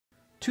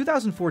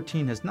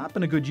2014 has not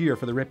been a good year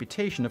for the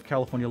reputation of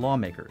California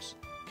lawmakers.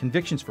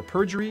 Convictions for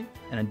perjury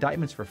and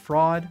indictments for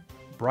fraud,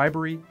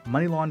 bribery,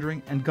 money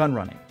laundering, and gun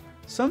running.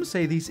 Some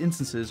say these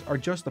instances are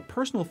just the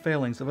personal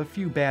failings of a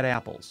few bad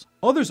apples.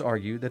 Others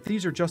argue that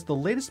these are just the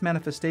latest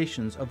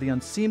manifestations of the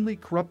unseemly,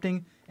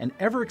 corrupting, and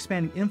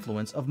ever-expanding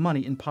influence of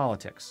money in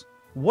politics.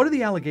 What are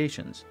the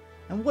allegations,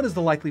 and what is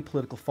the likely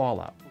political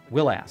fallout?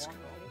 We'll ask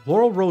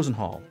Lauren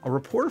Rosehall, a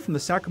reporter from the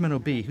Sacramento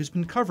Bee who's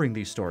been covering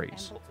these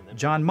stories,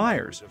 John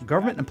Myers,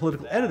 government and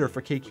political editor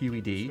for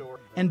KQED,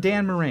 and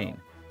Dan Morain,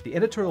 the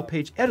editorial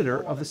page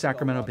editor of the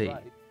Sacramento Bee.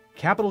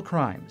 Capital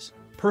crimes,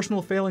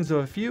 personal failings of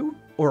a few,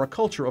 or a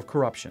culture of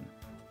corruption?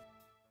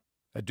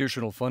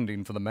 Additional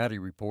funding for the Maddy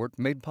Report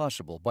made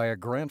possible by a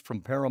grant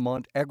from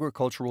Paramount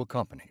Agricultural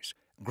Companies,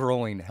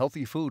 growing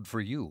healthy food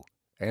for you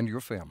and your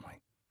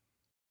family.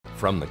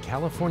 From the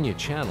California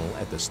Channel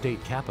at the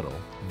state capitol,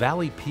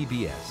 Valley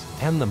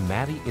PBS, and the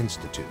Maddy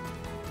Institute,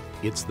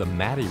 it's the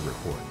Maddy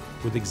Report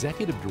with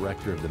Executive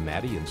Director of the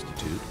Maddy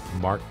Institute,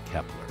 Mark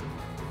Kepler.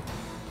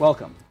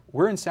 Welcome.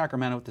 We're in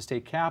Sacramento at the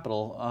state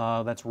capitol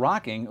that's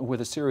rocking with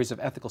a series of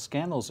ethical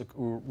scandals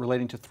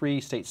relating to 3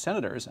 state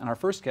senators. And our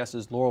first guest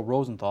is Lauren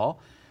Rosehall,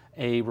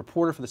 a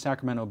reporter for the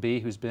Sacramento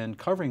Bee who's been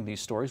covering these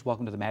stories.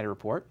 Welcome to the Maddy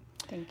Report.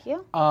 Thank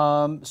you.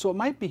 So it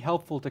might be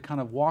helpful to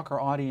kind of walk our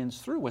audience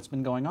through what's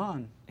been going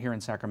on here in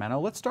Sacramento.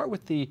 Let's start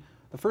with the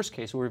first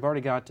case where we've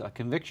already got a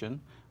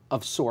conviction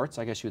of sorts,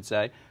 I guess you'd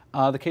say,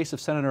 the case of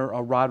Senator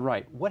Rod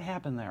Wright. What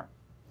happened there?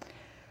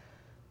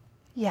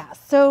 Yeah,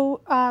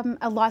 so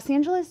a Los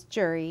Angeles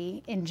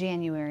jury in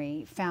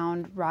January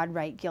found Rod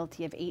Wright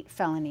guilty of 8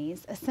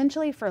 felonies,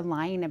 essentially for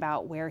lying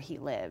about where he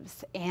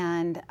lives.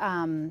 And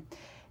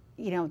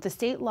you know, the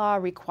state law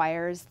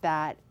requires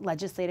that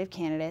legislative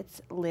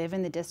candidates live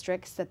in the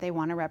districts that they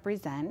want to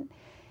represent.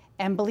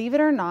 And believe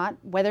it or not,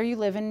 whether you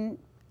live in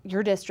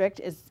your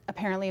district is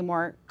apparently a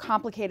more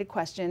complicated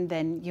question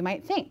than you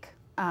might think.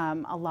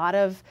 A lot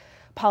of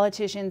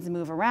politicians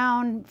move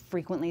around.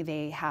 Frequently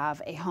they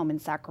have a home in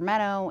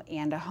Sacramento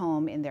and a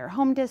home in their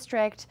home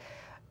district.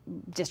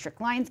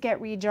 District lines get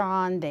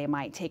redrawn. They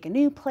might take a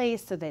new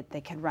place so that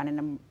they could run in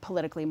a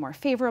politically more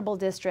favorable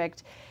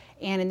district.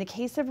 And in the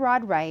case of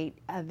Rod Wright,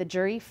 the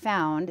jury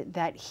found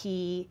that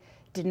he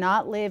did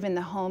not live in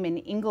the home in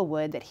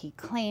Inglewood that he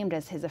claimed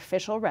as his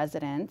official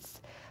residence,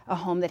 a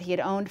home that he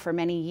had owned for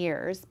many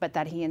years, but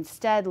that he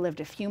instead lived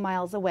a few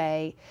miles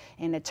away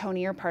in a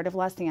tonier part of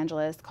Los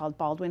Angeles called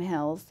Baldwin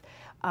Hills,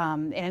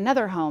 in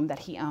another home that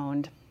he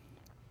owned.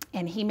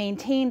 And he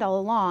maintained all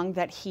along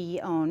that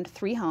he owned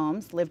 3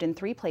 homes, lived in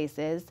 3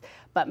 places,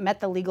 but met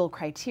the legal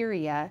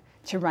criteria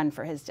to run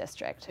for his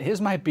district.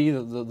 His might be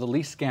the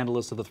least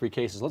scandalous of the 3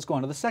 cases. Let's go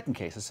on to the second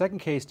case. The second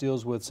case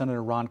deals with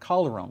Senator Ron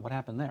Calderon. What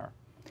happened there?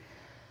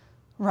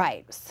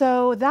 Right.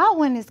 So that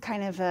one is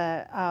kind of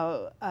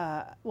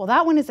that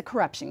one is a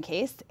corruption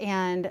case,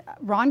 and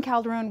Ron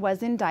Calderon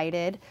was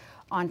indicted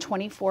on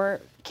 24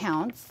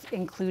 counts,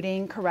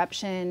 including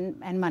corruption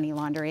and money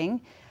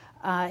laundering.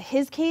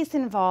 His case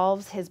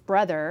involves his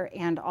brother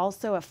and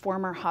also a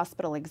former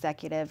hospital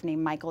executive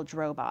named Michael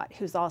Drobot,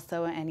 who's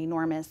also an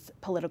enormous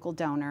political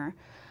donor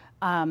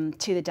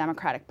to the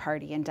Democratic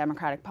Party and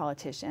Democratic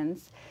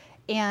politicians.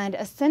 And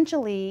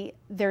essentially,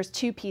 there's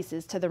 2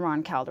 pieces to the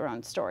Ron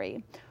Calderon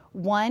story.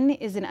 One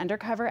is an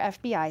undercover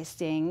FBI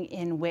sting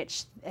in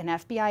which an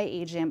FBI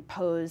agent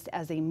posed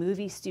as a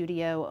movie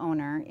studio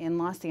owner in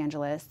Los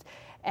Angeles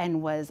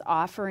and was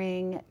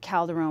offering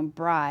Calderon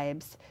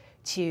bribes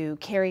to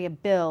carry a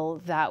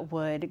bill that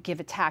would give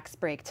a tax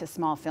break to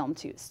small film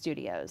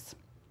studios.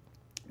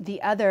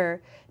 The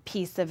other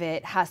piece of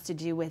it has to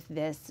do with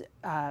this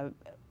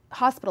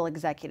hospital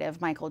executive,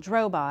 Michael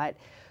Drobot,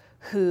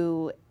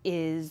 who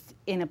is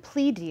in a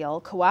plea deal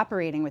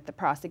cooperating with the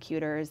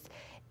prosecutors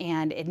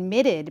and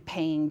admitted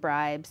paying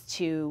bribes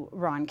to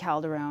Ron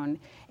Calderon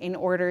in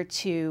order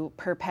to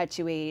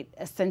perpetuate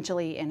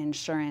essentially an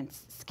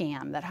insurance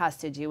scam that has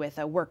to do with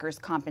a workers'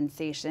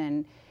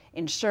 compensation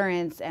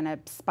insurance and a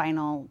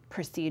spinal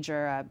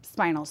procedure, a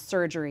spinal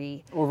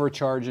surgery.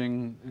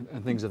 Overcharging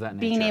and things of that nature.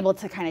 Being able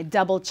to kind of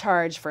double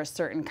charge for a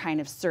certain kind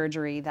of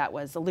surgery that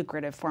was a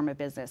lucrative form of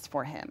business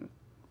for him.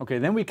 Okay,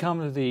 then we come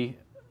to the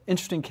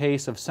interesting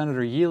case of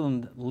Senator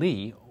Leland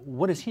Lee.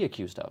 What is he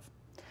accused of?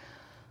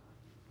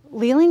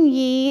 Leland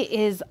Yee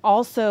is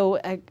also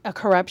a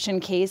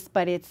corruption case,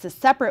 but it's a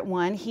separate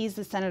one. He's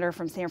the senator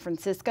from San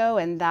Francisco,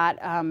 and that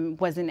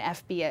was an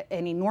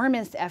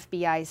enormous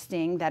FBI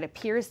sting that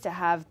appears to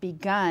have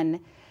begun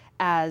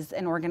as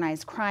an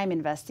organized crime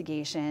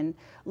investigation,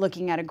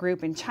 looking at a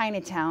group in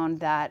Chinatown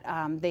that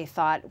they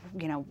thought,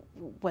 you know,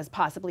 was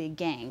possibly a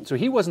gang. So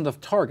he wasn't the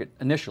target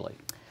initially.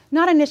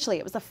 Not initially.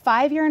 It was a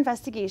 5-year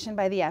investigation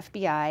by the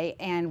FBI,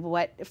 and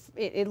what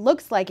it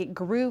looks like it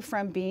grew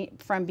from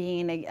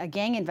being a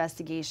gang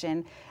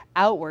investigation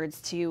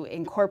outwards to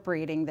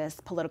incorporating this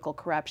political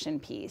corruption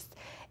piece.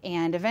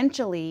 And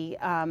eventually,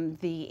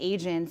 the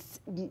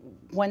agents,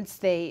 once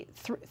they,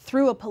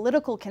 through a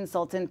political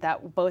consultant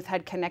that both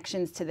had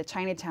connections to the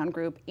Chinatown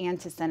group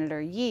and to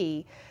Senator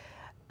Yee,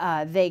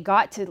 they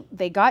got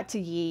to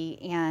Yee,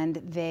 and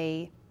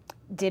they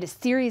did a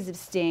series of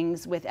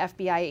stings with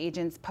FBI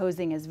agents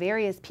posing as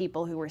various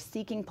people who were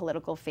seeking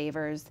political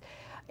favors,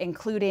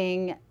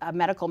 including a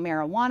medical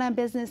marijuana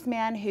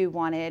businessman who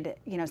wanted,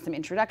 some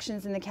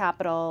introductions in the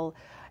Capitol,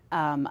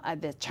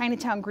 the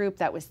Chinatown group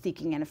that was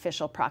seeking an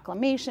official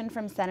proclamation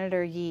from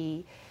Senator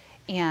Yee,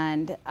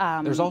 and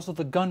there's also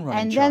the gun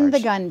running and charge. then the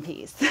gun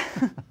piece.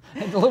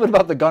 A little bit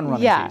about the gun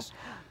running piece.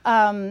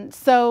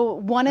 So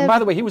one of, and by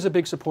the way, he was a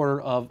big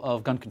supporter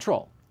of gun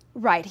control.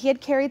 Right, he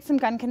had carried some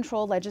gun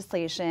control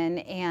legislation,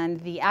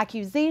 and the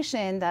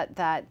accusation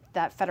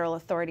that federal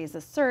authorities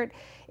assert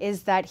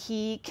is that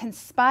he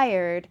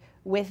conspired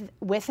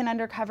with an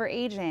undercover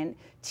agent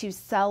to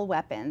sell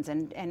weapons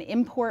and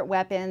import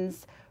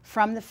weapons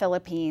from the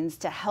Philippines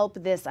to help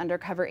this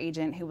undercover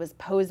agent who was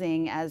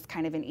posing as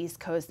kind of an East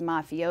Coast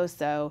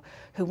mafioso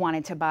who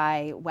wanted to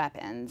buy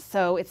weapons.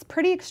 So it's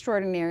pretty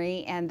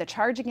extraordinary, and the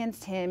charge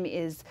against him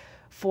is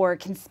for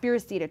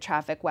conspiracy to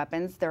traffic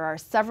weapons. There are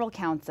several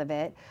counts of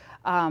it,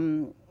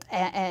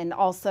 and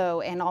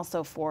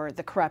also for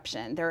the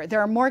corruption. There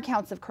are more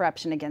counts of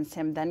corruption against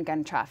him than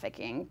gun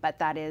trafficking, but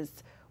that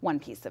is one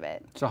piece of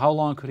it. So how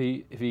long could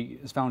he, if he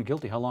is found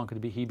guilty, how long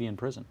could he be in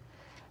prison?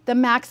 The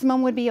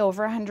maximum would be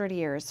over 100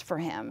 years for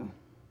him.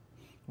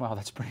 Wow,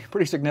 that's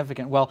pretty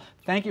significant. Well,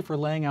 thank you for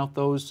laying out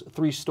those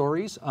 3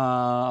 stories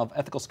of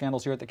ethical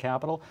scandals here at the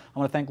Capitol. I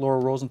want to thank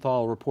Lauren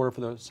Rosehall, a reporter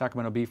for the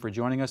Sacramento Bee, for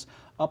joining us.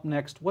 Up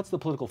next, what's the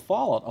political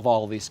fallout of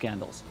all of these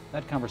scandals?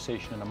 That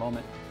conversation in a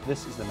moment.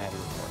 This is the Maddy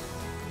Report.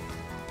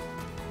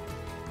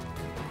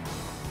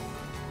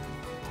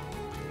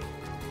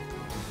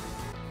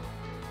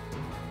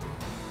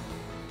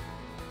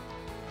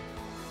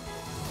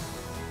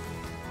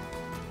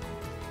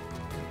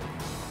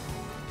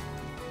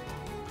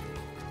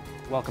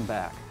 Welcome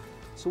back.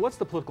 So what's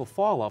the political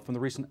fallout from the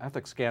recent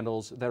ethics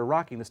scandals that are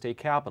rocking the state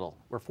capitol?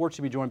 We're fortunate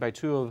to be joined by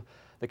 2 of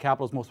the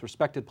Capitol's most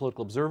respected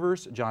political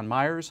observers, John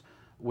Myers,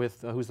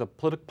 who's the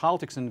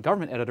politics and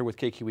government editor with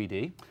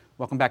KQED.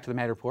 Welcome back to the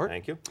Maddy Report.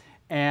 Thank you.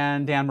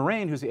 And Dan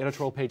Morain, who's the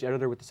editorial page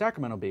editor with the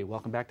Sacramento Bee.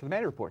 Welcome back to the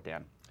Maddy Report,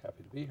 Dan.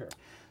 Happy to be here.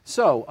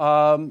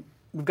 So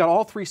we've got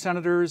all 3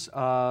 senators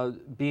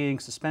being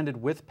suspended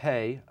with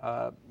pay.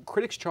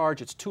 Critics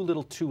charge it's too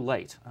little too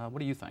late. What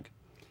do you think?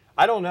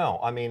 I don't know.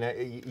 I mean,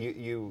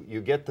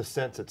 you get the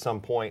sense at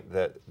some point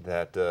that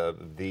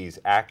these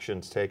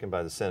actions taken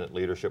by the Senate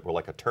leadership were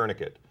like a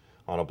tourniquet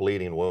on a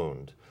bleeding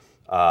wound.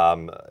 I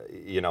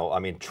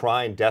mean,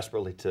 trying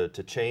desperately to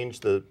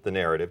change the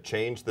narrative,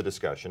 change the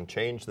discussion,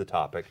 change the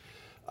topic.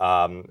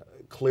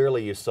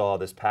 Clearly, you saw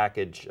this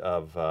package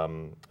of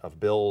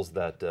bills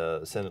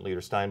that Senate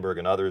Leader Steinberg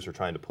and others are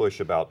trying to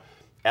push about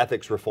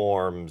ethics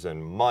reforms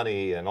and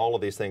money and all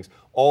of these things,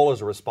 all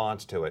as a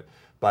response to it.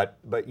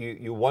 But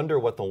you wonder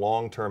what the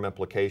long-term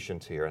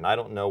implications here, and I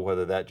don't know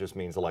whether that just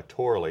means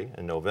electorally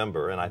in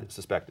November, and I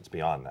suspect it's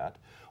beyond that,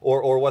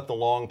 or what the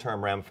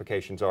long-term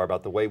ramifications are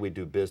about the way we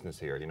do business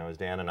here. You know, as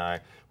Dan and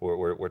I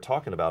were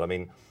talking about, I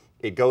mean,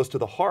 it goes to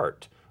the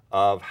heart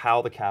of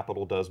how the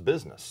Capitol does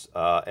business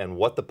and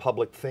what the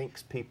public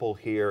thinks people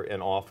here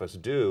in office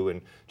do.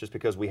 And just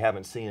because we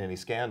haven't seen any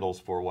scandals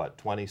for, what,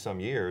 20-some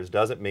years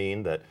doesn't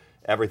mean that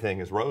everything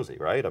is rosy,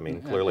 right? I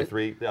mean, clearly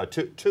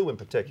two in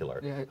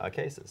particular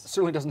cases.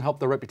 Certainly doesn't help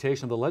the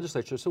reputation of the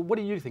legislature. So what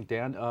do you think,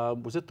 Dan?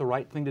 Was it the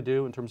right thing to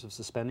do in terms of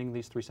suspending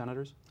these 3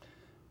 senators?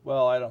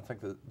 Well, I don't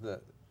think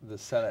that the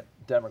Senate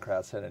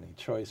Democrats had any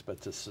choice but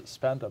to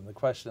suspend them. The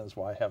question is,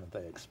 why haven't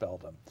they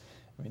expelled them?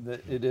 I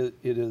mean,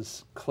 it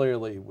is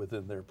clearly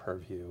within their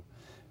purview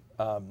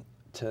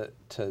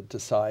to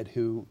decide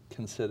who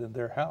can sit in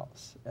their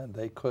house, and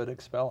they could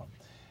expel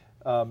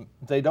him.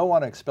 They don't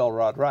want to expel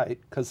Rod Wright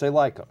because they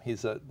like him.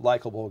 He's a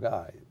likable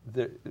guy.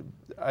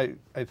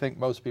 I think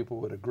most people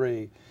would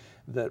agree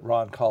that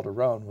Ron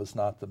Calderon was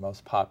not the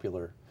most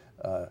popular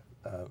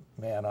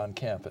man on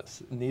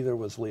campus. Neither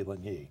was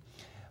Leland Yee.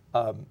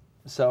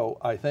 So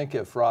I think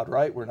if Rod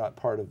Wright were not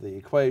part of the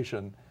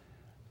equation,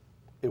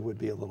 it would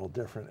be a little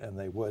different, and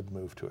they would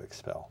move to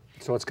expel.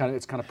 So it's kind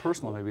of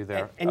personal, maybe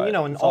there. And you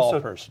know, and it's also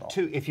all personal.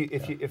 too,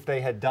 if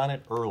they had done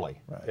it early,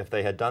 Right. if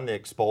they had done the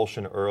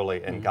expulsion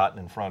early and gotten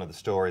in front of the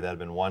story, that'd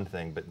been one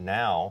thing. But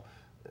now,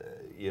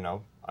 you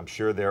know, I'm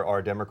sure there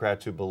are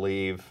Democrats who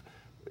believe,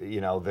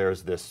 you know,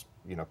 there's this,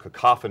 you know,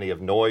 cacophony of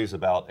noise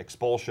about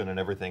expulsion and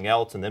everything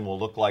else, and then we'll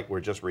look like we're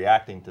just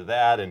reacting to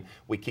that, and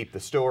we keep the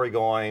story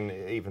going,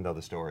 even though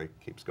the story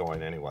keeps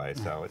going anyway.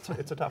 So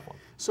it's a tough one.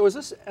 So is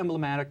this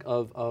emblematic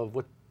of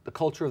what the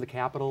culture of the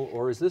Capitol,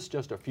 or is this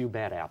just a few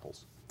bad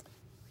apples?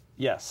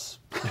 Yes.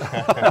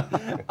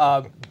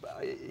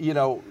 You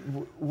know,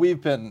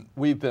 we've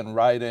been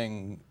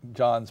writing.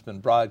 John's been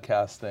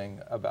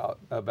broadcasting about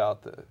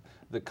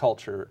the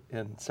culture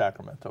in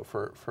Sacramento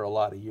for a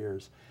lot of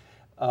years.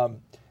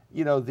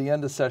 You know, the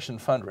end of session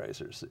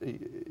fundraisers.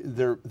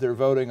 They're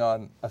voting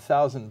on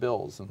 1,000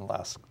 bills in the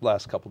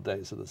last couple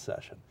days of the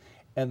session,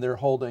 and they're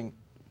holding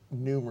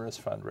numerous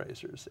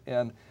fundraisers.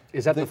 And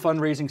is that the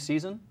fundraising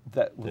season?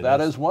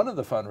 That is one of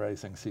the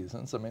fundraising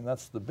seasons. I mean,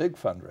 that's the big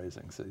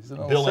fundraising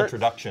season. Bill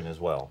introduction as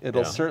well.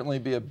 It'll certainly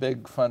be a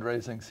big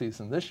fundraising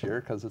season this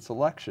year because it's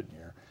election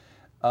year.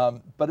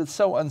 But it's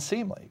so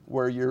unseemly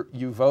where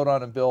you vote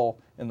on a bill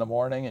in the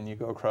morning and you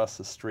go across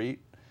the street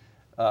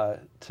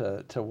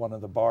to one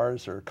of the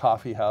bars or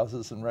coffee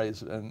houses and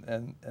raise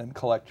and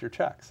collect your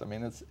checks. I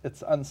mean,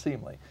 it's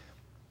unseemly.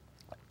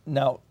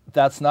 Now,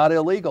 that's not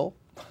illegal,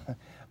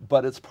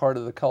 but it's part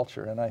of the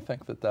culture, and I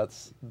think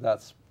that's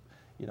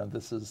you know,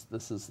 this is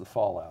the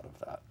fallout of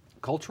that.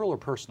 Cultural or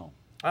personal?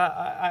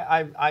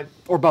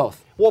 Or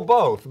both. Well,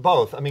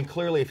 both. I mean,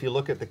 clearly, if you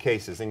look at the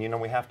cases, and you know,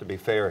 we have to be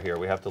fair here.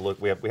 We have to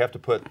look. We have to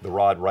put the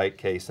Rod Wright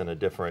case in a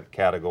different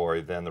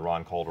category than the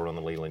Ron Calderon and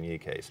the Leland Yee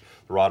case.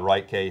 The Rod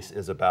Wright case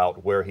is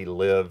about where he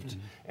lived,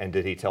 and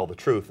did he tell the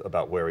truth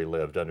about where he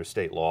lived under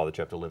state law that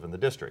you have to live in the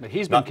district. But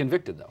he's been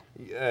convicted,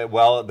 though.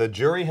 Well, the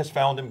jury has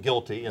found him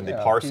guilty in the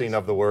parsing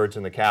of the words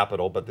in the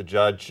Capitol, but the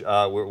judge,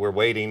 we're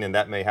waiting, and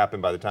that may happen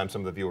by the time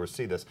some of the viewers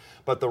see this.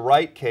 But the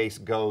Wright case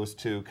goes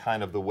to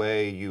kind of the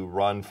way you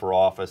run for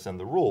office and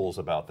the rules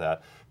about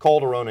that.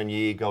 Calderon and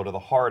Yee go to the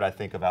heart, I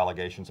think, of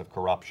allegations of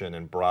corruption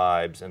and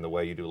bribes and the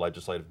way you do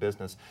legislative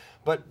business.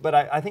 But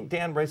I think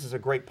Dan raises a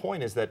great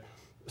point, is that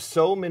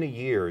so many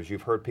years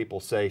you've heard people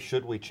say,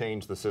 should we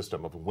change the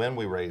system of when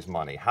we raise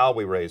money, how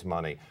we raise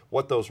money,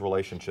 what those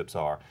relationships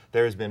are.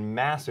 There has been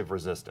massive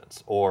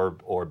resistance or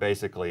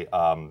basically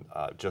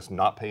just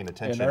not paying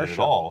attention at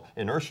all,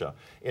 inertia,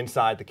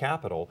 inside the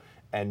Capitol.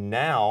 And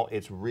now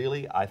it's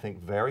really, I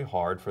think, very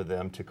hard for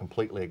them to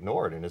completely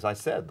ignore it. And as I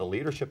said, the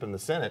leadership in the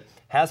Senate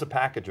has a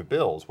package of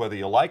bills, whether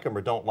you like them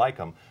or don't like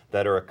them,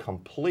 that are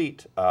completely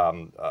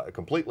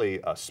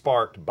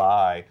sparked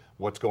by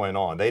what's going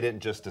on. They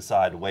didn't just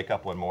decide to wake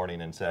up one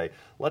morning and say,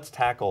 let's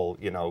tackle,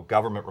 you know,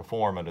 government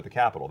reform under the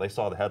Capitol. They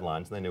saw the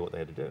headlines and they knew what they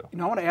had to do. You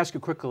know, I want to ask you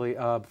quickly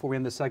before we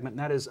end this segment, and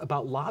that is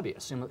about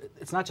lobbyists. You know,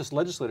 it's not just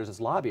legislators, it's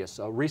lobbyists.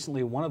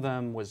 Recently, one of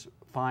them was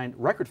fined,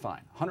 record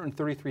fine,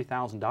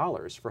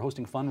 $133,000 for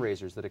hosting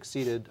fundraisers that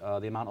exceeded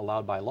the amount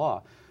allowed by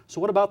law.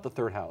 So what about the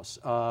third house?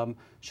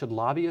 Should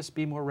lobbyists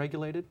be more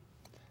regulated?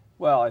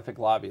 Well, I think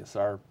lobbyists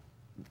are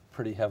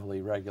pretty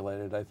heavily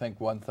regulated. I think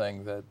one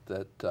thing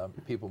that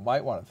people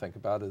might want to think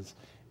about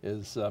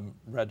is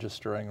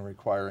registering and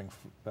requiring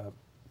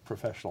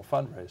professional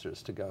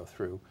fundraisers to go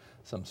through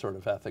some sort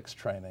of ethics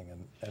training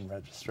and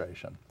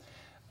registration.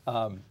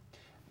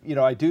 You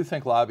know, I do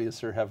think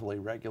lobbyists are heavily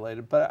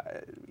regulated,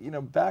 but you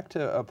know, back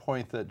to a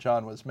point that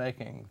John was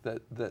making,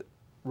 that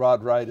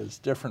Rod Wright is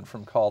different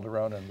from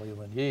Calderon and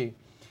Leland Yee.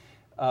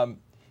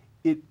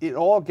 It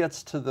all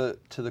gets to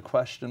the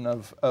question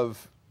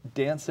of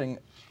dancing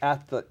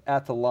at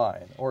the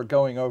line or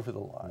going over the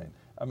line.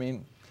 I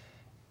mean,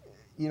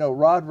 you know,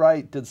 Rod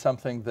Wright did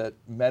something that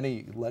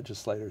many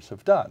legislators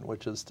have done,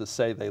 which is to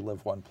say they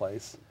live one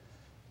place,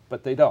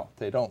 but they don't.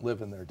 They don't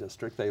live in their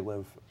district. They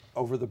live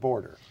over the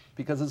border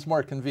because it's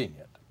more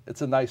convenient.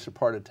 It's a nicer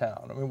part of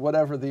town. I mean,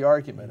 whatever the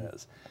argument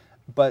is,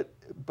 but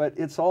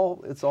it's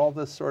all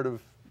this sort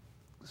of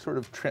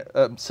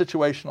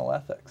situational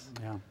ethics.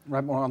 Yeah,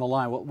 right more on the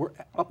line. Well,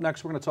 up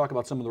next, we're going to talk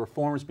about some of the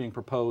reforms being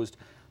proposed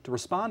to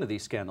respond to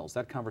these scandals.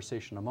 That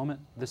conversation in a moment.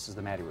 This is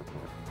the Maddy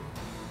Report.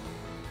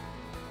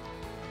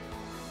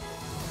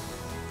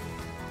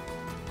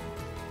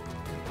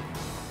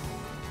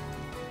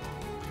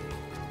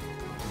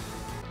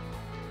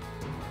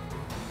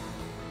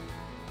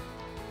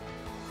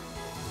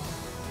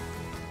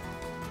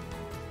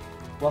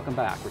 Welcome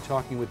back. We're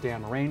talking with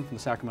Dan Morain from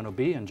the Sacramento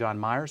Bee and John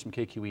Myers from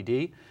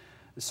KQED.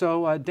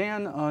 So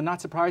Dan, not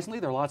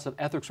surprisingly, there are lots of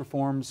ethics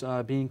reforms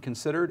being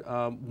considered.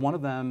 One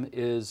of them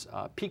is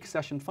peak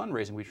session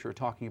fundraising, which we were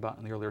talking about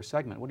in the earlier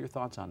segment. What are your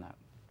thoughts on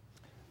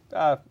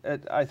that?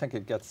 I think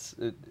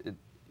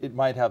it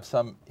might have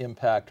some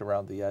impact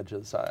around the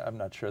edges. I'm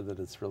not sure that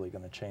it's really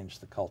going to change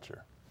the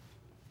culture.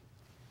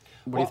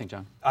 What do you think,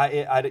 John?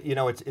 You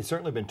know, it's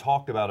certainly been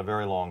talked about a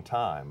very long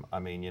time. I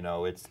mean, you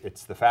know,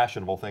 it's the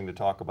fashionable thing to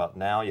talk about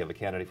now. You have a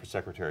candidate for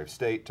Secretary of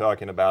State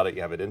talking about it.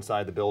 You have it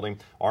inside the building.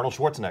 Arnold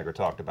Schwarzenegger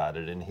talked about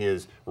it in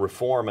his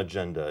reform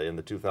agenda in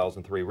the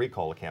 2003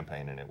 recall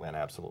campaign, and it went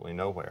absolutely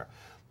nowhere.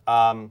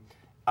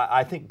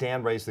 I think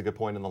Dan raised a good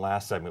point in the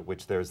last segment,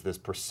 which there's this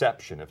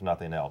perception, if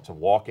nothing else, of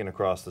walking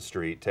across the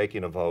street,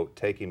 taking a vote,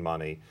 taking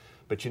money.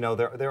 But you know,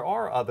 there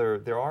are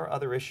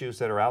other issues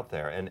that are out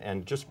there,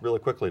 and just really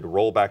quickly to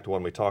roll back to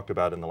one we talked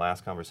about in the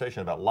last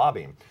conversation about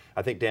lobbying.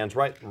 I think Dan's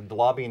right. The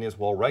lobbying is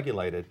well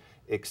regulated,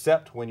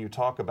 except when you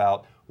talk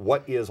about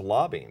what is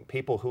lobbying.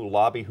 People who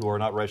lobby who are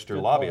not registered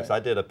lobbyists. I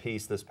did a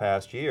piece this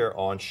past year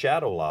on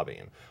shadow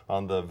lobbying,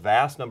 on the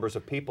vast numbers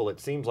of people, it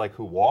seems like,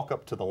 who walk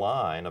up to the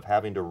line of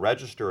having to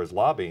register as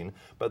lobbying,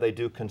 but they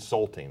do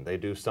consulting. They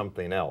do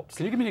something else.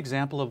 Can you give me an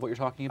example of what you're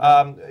talking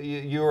about?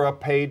 You're a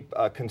paid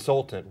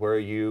consultant where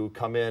you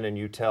come in and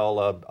you tell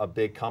a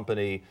big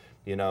company,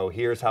 you know,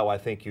 here's how I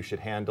think you should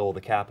handle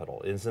the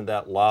Capitol. Isn't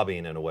that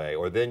lobbying in a way?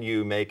 Or then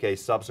you make a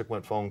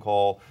subsequent phone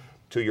call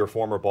to your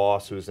former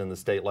boss who's in the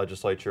state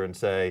legislature and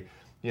say,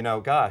 you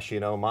know, gosh, you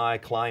know, my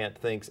client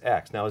thinks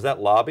X. Now, is that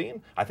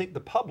lobbying? I think the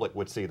public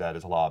would see that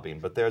as lobbying,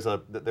 but there's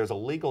a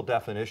legal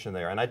definition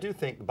there. And I do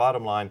think,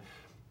 bottom line,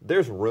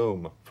 there's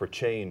room for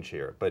change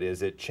here. But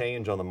is it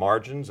change on the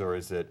margins, or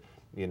is it,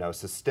 you know,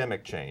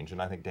 systemic change?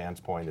 And I think Dan's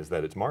point is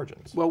that it's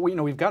margins. Well, you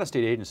know, we've got a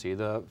state agency,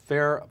 the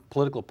Fair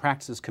Political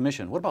Practices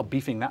Commission. What about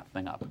beefing that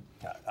thing up?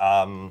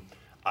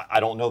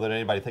 I don't know that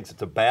anybody thinks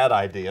it's a bad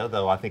idea,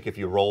 though I think if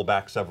you roll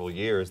back several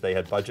years, they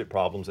had budget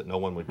problems that no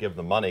one would give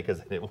them money because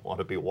they didn't want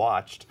to be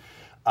watched.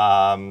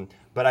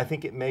 But I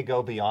think it may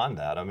go beyond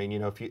that. I mean, you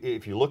know,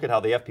 if you look at how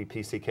the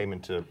FPPC came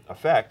into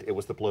effect, it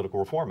was the Political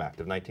Reform Act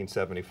of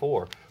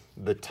 1974.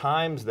 The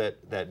times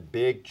that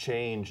big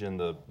change in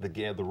the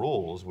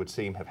rules would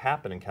seem have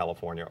happened in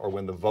California, or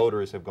when the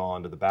voters have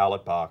gone to the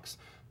ballot box,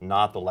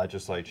 not the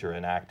legislature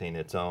enacting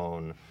its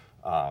own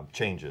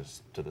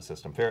changes to the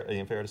system. Fair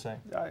to say?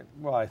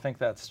 Well, I think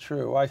that's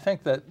true. I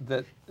think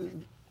that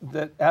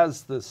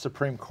as the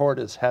Supreme Court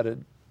is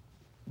headed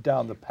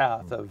down the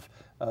path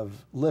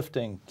of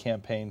lifting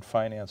campaign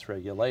finance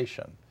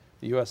regulation,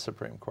 the U.S.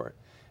 Supreme Court,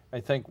 I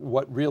think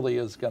what really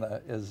is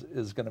gonna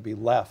be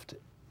left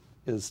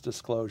is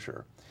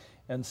disclosure.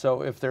 And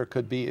so if there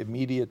could be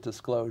immediate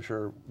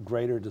disclosure,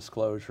 greater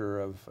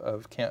disclosure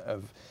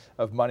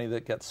of money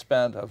that gets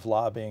spent, of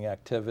lobbying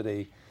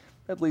activity,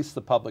 at least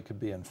the public could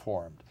be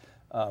informed.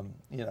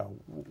 You know,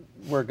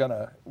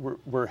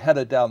 we're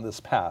headed down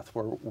this path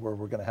where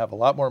we're going to have a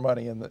lot more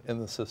money in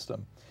the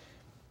system.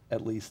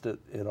 At least it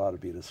ought to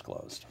be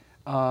disclosed.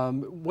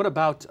 What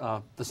about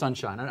the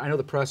sunshine? I know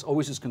the press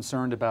always is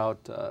concerned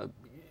about.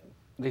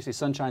 They say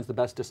sunshine's the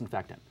best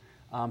disinfectant.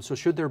 So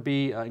should there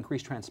be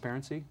increased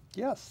transparency?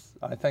 Yes,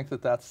 I think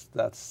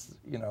that's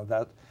you know,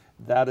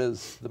 that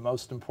is the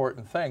most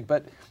important thing.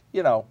 But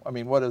you know, I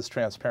mean, what is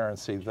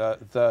transparency?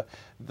 The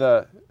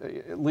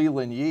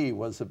Leland Yee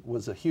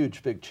was a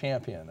huge big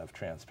champion of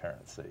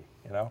transparency.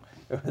 You know,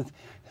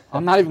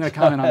 I'm not even going to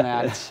comment on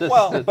that.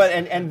 Well, but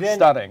and then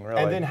stunning,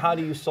 really. And then how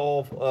do you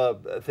solve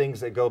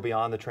things that go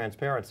beyond the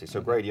transparency? So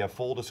great, you have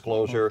full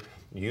disclosure.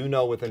 You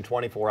know within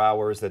 24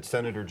 hours that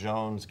Senator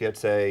Jones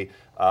gets a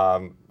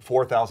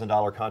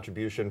 $4,000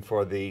 contribution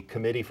for the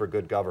Committee for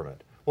Good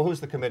Government. Well,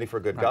 who's the Committee for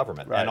Good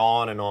Government? Right. And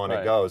on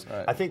it goes.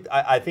 Right.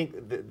 I think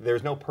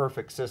there's no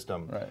perfect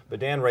system. Right. But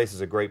Dan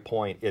raises a great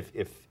point.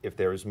 If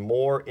there's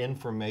more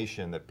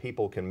information that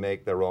people can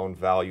make their own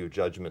value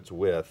judgments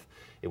with,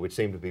 it would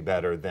seem to be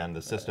better than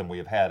the system we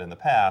have had in the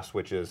past,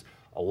 which is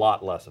a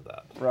lot less of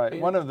that. Right.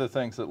 One of the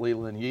things that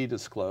Leland Yee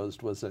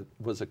disclosed was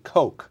a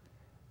Coke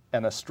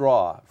and a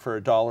straw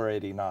for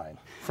 $1.89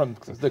 from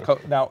the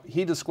Coke. Now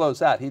he disclosed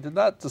that. He did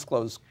not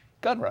disclose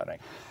gun running,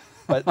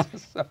 but.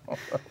 So.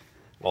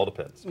 All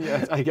depends.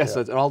 Yeah, I guess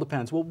it all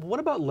depends. Well, what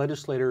about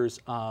legislators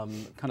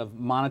kind of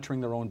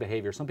monitoring their own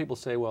behavior? Some people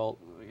say, well,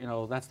 you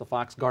know, that's the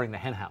fox guarding the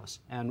hen house.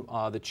 And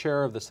the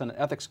chair of the Senate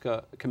Ethics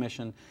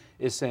Commission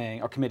is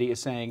saying, or committee is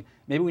saying,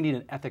 maybe we need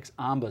an ethics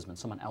ombudsman,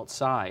 someone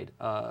outside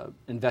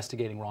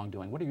investigating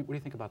wrongdoing. What do you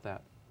think about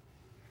that?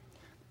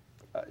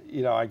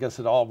 You know, I guess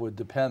it all would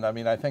depend. I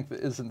mean, I think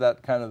isn't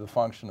that kind of the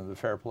function of the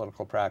Fair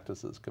Political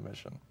Practices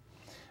Commission?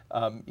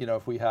 You know,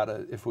 if we had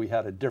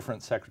a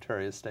different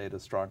Secretary of State, a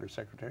stronger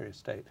Secretary of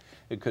State,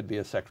 it could be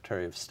a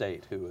Secretary of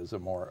State who is a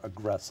more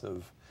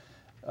aggressive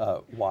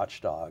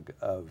watchdog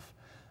of.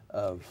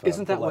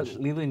 Isn't that what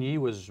Leland Yee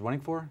was running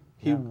for?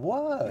 He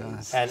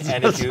was.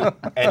 And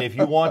if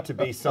you want to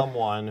be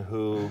someone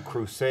who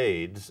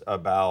crusades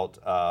about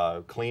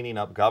cleaning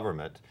up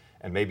government,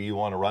 and maybe you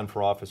want to run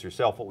for office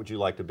yourself, what would you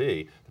like to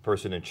be? The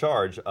person in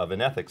charge of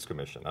an ethics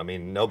commission. I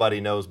mean,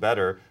 nobody knows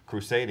better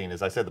crusading,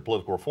 as I said, the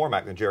Political Reform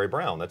Act than Jerry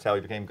Brown. That's how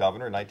he became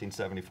governor in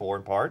 1974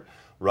 in part,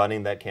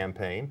 running that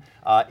campaign.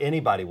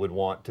 Anybody would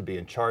want to be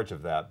in charge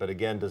of that. But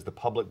again, does the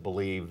public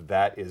believe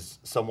that is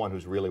someone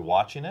who's really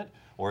watching it?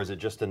 Or is it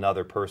just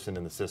another person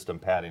in the system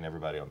patting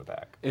everybody on the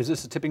back? Is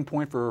this a tipping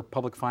point for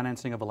public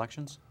financing of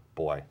elections?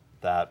 Boy,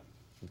 that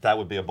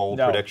would be a bold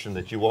prediction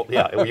that you won't.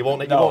 Yeah, you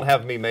won't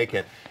have me make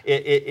it.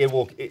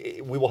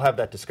 We will have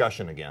that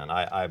discussion again.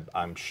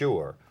 I'm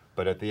sure.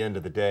 But at the end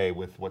of the day,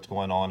 with what's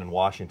going on in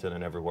Washington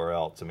and everywhere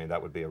else, I mean,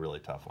 that would be a really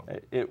tough one.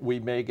 We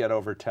may get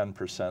over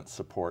 10%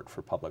 support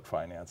for public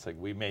financing.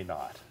 We may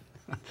not.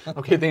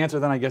 Okay, the answer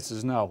then I guess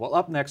is no. Well,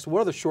 up next, what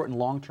are the short and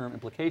long-term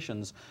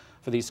implications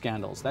for these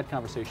scandals? That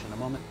conversation in a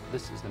moment.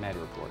 This is the Maddy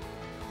Report.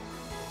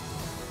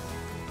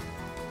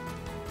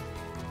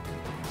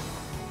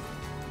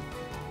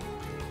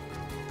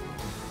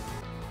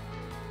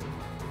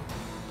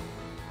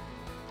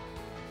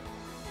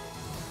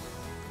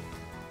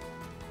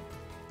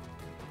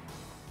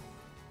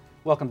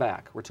 Welcome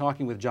back. We're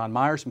talking with John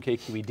Myers from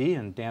KQED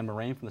and Dan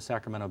Morain from the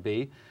Sacramento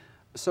Bee.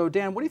 So,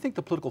 Dan, what do you think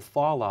the political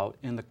fallout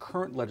in the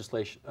current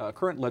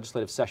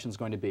legislative session is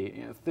going to be?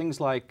 You know, things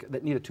like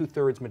that need a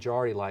 2/3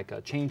 majority, like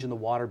a change in the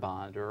water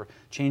bond or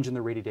change in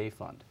the rainy day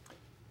fund.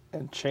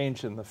 And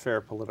change in the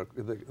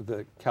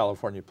the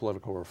California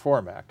Political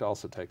Reform Act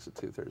also takes a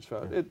 2/3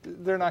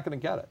 vote. They're not going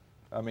to get it.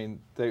 I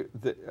mean,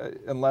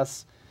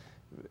 unless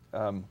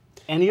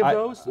Any of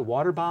those? The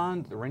water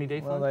bond, the rainy day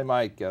fund? Well, they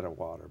might get a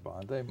water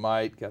bond. They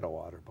might get a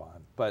water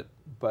bond.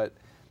 But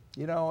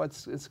you know,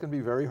 it's going to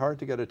be very hard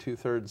to get a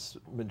 2/3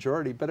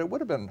 majority. But it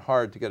would have been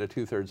hard to get a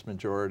 2/3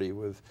 majority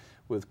with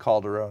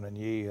Calderon and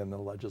Yee in the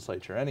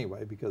legislature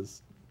anyway,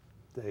 because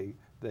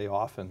they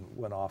often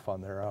went off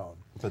on their own.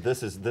 But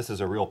this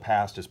is a real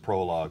past is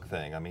prologue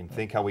thing. I mean,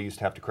 think how we used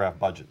to have to craft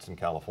budgets in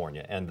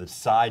California and the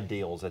side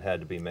deals that had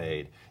to be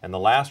made. And the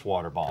last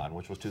water bond,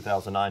 which was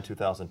 2009,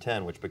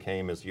 2010, which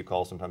became, as you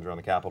call sometimes around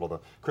the Capitol, the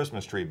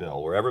Christmas tree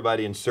bill, where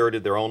everybody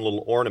inserted their own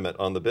little ornament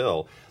on the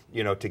bill,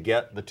 you know, to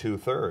get the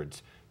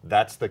 2/3.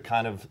 That's the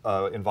kind of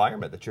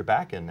environment that you're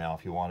back in now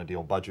if you want to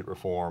deal budget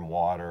reform,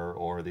 water,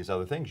 or these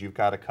other things. You've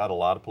got to cut a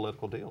lot of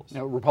political deals.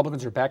 Now,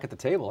 Republicans are back at the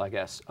table, I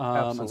guess,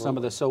 on some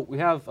of this. So we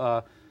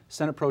have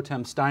Senate Pro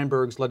Tem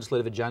Steinberg's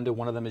legislative agenda.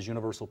 One of them is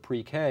universal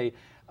pre-K.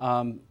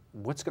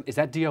 Is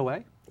that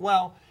DOA?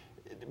 Well,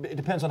 it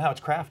depends on how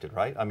it's crafted,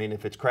 right? I mean,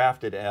 if it's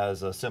crafted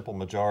as a simple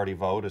majority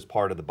vote as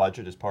part of the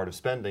budget, as part of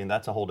spending,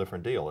 that's a whole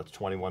different deal. It's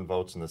 21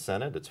 votes in the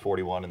Senate, it's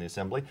 41 in the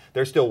Assembly.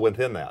 They're still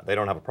within that. They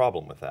don't have a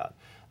problem with that.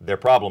 Their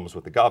problem is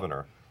with the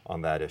governor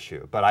on that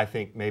issue. But I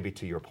think maybe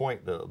to your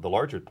point, the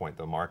larger point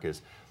though, Mark,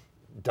 is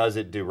does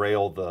it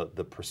derail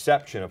the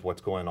perception of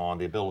what's going on,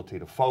 the ability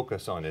to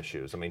focus on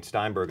issues? I mean,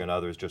 Steinberg and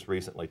others just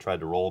recently tried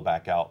to roll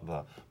back out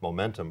the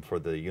momentum for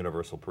the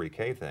universal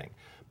pre-K thing.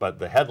 But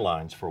the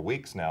headlines for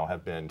weeks now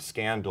have been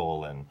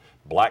scandal and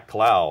black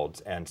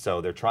clouds, and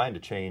so they're trying to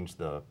change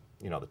the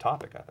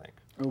topic, I think.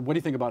 What do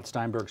you think about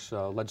Steinberg's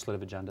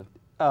legislative agenda?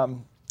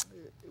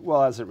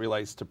 Well, as it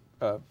relates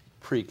to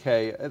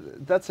pre-K,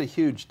 that's a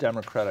huge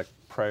Democratic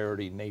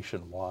priority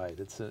nationwide.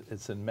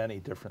 It's in many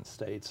different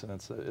states, and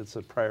it's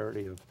a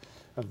priority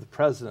of the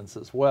president's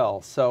as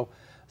well. So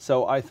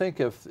I think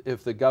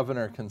if the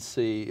governor can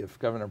see, if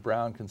Governor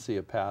Brown can see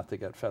a path to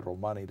get federal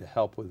money to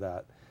help with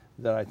that,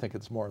 then I think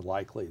it's more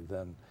likely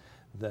than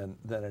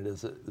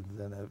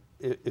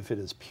if it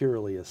is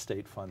purely a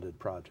state-funded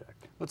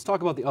project. Let's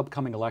talk about the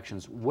upcoming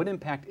elections. What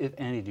impact, if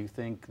any, do you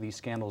think these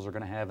scandals are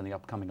going to have in the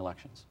upcoming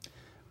elections?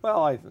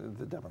 Well,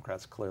 the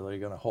Democrats clearly are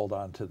going to hold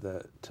on to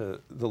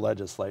the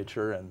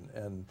legislature,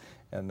 and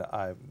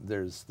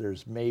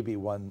there's maybe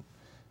one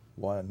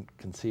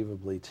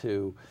conceivably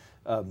two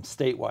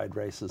statewide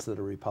races that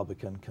a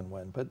Republican can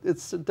win, but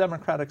it's a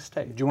Democratic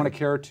state. Do you want to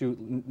care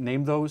to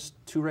name those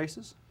two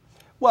races?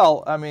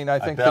 Well, I mean, I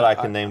think I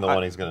can name the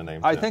one he's going to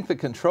name. I think the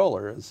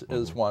controller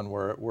is one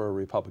where a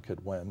Republican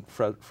could win.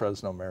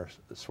 Fresno Mayor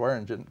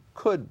Swearingen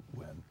could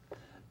win.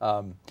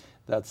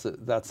 That's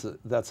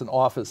an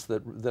office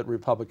that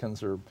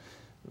Republicans are,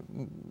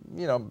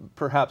 you know,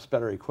 perhaps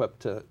better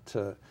equipped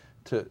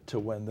to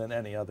win than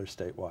any other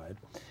statewide.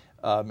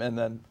 And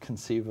then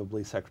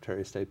conceivably Secretary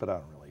of State, but I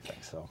don't really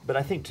think so. But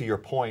I think to your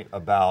point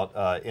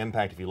about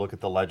impact, if you look at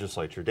the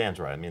legislature, Dan's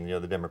right. I mean,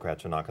 the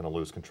Democrats are not going to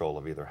lose control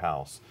of either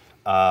house.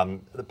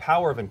 The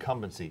power of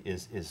incumbency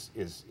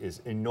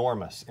is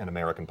enormous in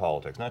American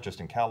politics, not just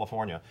in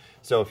California.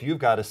 So if you've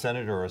got a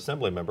senator or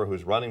assembly member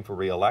who's running for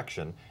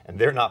re-election and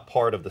they're not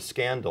part of the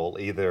scandal,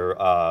 either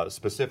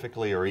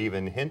specifically or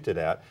even hinted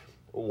at,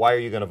 why are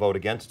you going to vote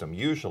against them?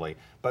 Usually.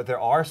 But there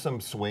are some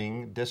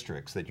swing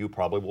districts that you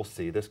probably will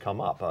see this come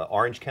up.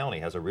 Orange County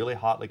has a really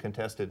hotly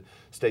contested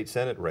state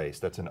Senate race.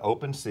 That's an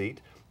open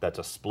seat. That's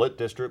a split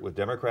district with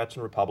Democrats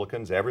and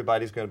Republicans.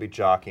 Everybody's going to be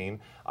jockeying.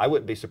 I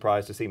wouldn't be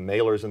surprised to see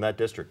mailers in that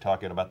district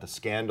talking about the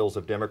scandals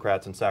of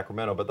Democrats in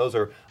Sacramento, but those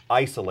are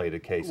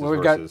isolated cases. Well,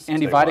 we've got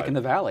Andy statewide. Vidic in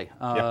the Valley,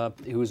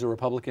 who's a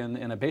Republican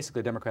in a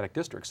basically Democratic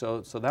district,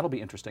 so that'll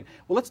be interesting.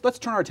 Well, let's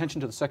turn our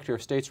attention to the Secretary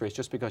of State's race,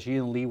 just because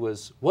Ian Lee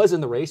was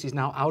in the race. He's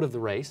now out of the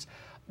race.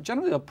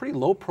 Generally a pretty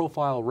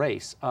low-profile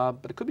race,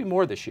 but it could be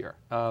more this year.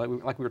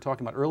 Like we were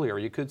talking about earlier,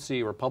 you could see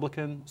a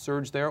Republican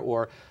surge there,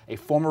 or a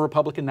former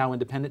Republican, now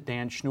independent,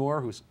 Dan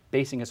Schnur, who's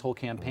basing his whole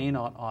campaign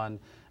on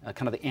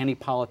kind of the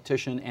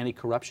anti-politician,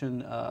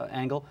 anti-corruption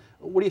angle.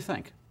 What do you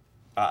think?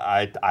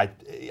 I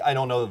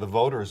don't know that the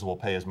voters will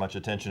pay as much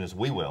attention as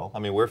we will. I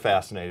mean, we're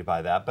fascinated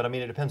by that, but I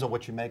mean, it depends on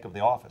what you make of the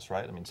office,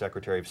 right? I mean,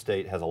 Secretary of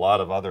State has a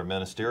lot of other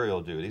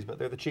ministerial duties, but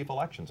they're the chief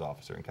elections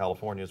officer in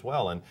California as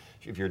well. And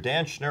if you're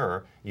Dan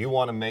Schnur, you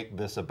want to make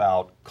this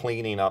about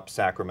cleaning up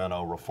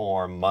Sacramento,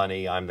 reform,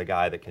 money. I'm the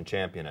guy that can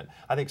champion it.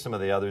 I think some of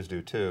the others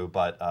do too,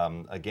 but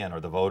again, are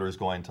the voters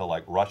going to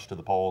like rush to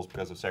the polls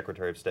because of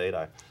Secretary of State?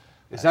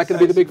 Is that going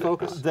to be the big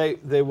focus?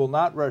 They will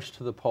not rush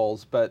to the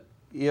polls, but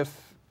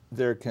if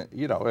there can,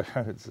 you know,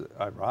 it's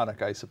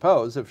ironic, I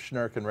suppose, if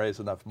Schnur can raise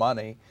enough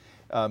money,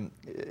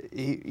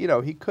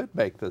 he could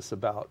make this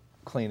about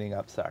cleaning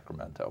up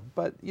Sacramento.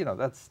 But, you know,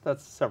 that's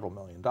several $1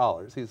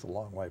 million. He's a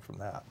long way from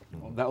that.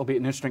 Well, that will be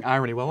an interesting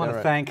irony. Well, I want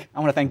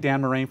to thank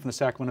Dan Morain from the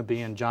Sacramento Bee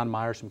and John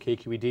Myers from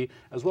KQED,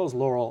 as well as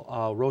Lauren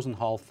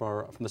Rosehall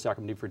from the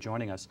Sacramento Bee for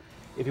joining us.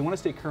 If you want to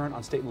stay current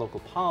on state and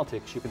local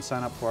politics, you can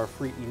sign up for our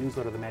free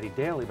e-newsletter, The Maddy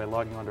Daily, by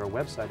logging onto our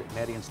website at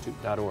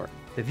maddyinstitute.org.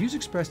 The views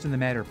expressed in the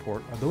Maddy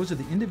Report are those of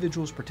the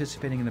individuals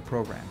participating in the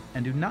program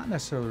and do not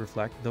necessarily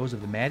reflect those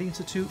of the Maddy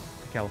Institute,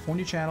 the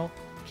California Channel,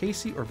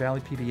 Casey, or Valley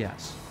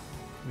PBS.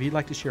 If you'd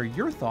like to share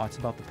your thoughts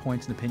about the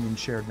points and opinions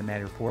shared in the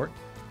Maddy Report,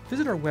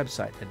 visit our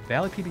website at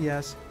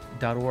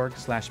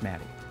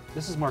valleypbs.org/Maddy.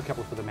 This is Mark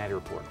Kepler for the Maddy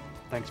Report.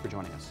 Thanks for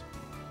joining us.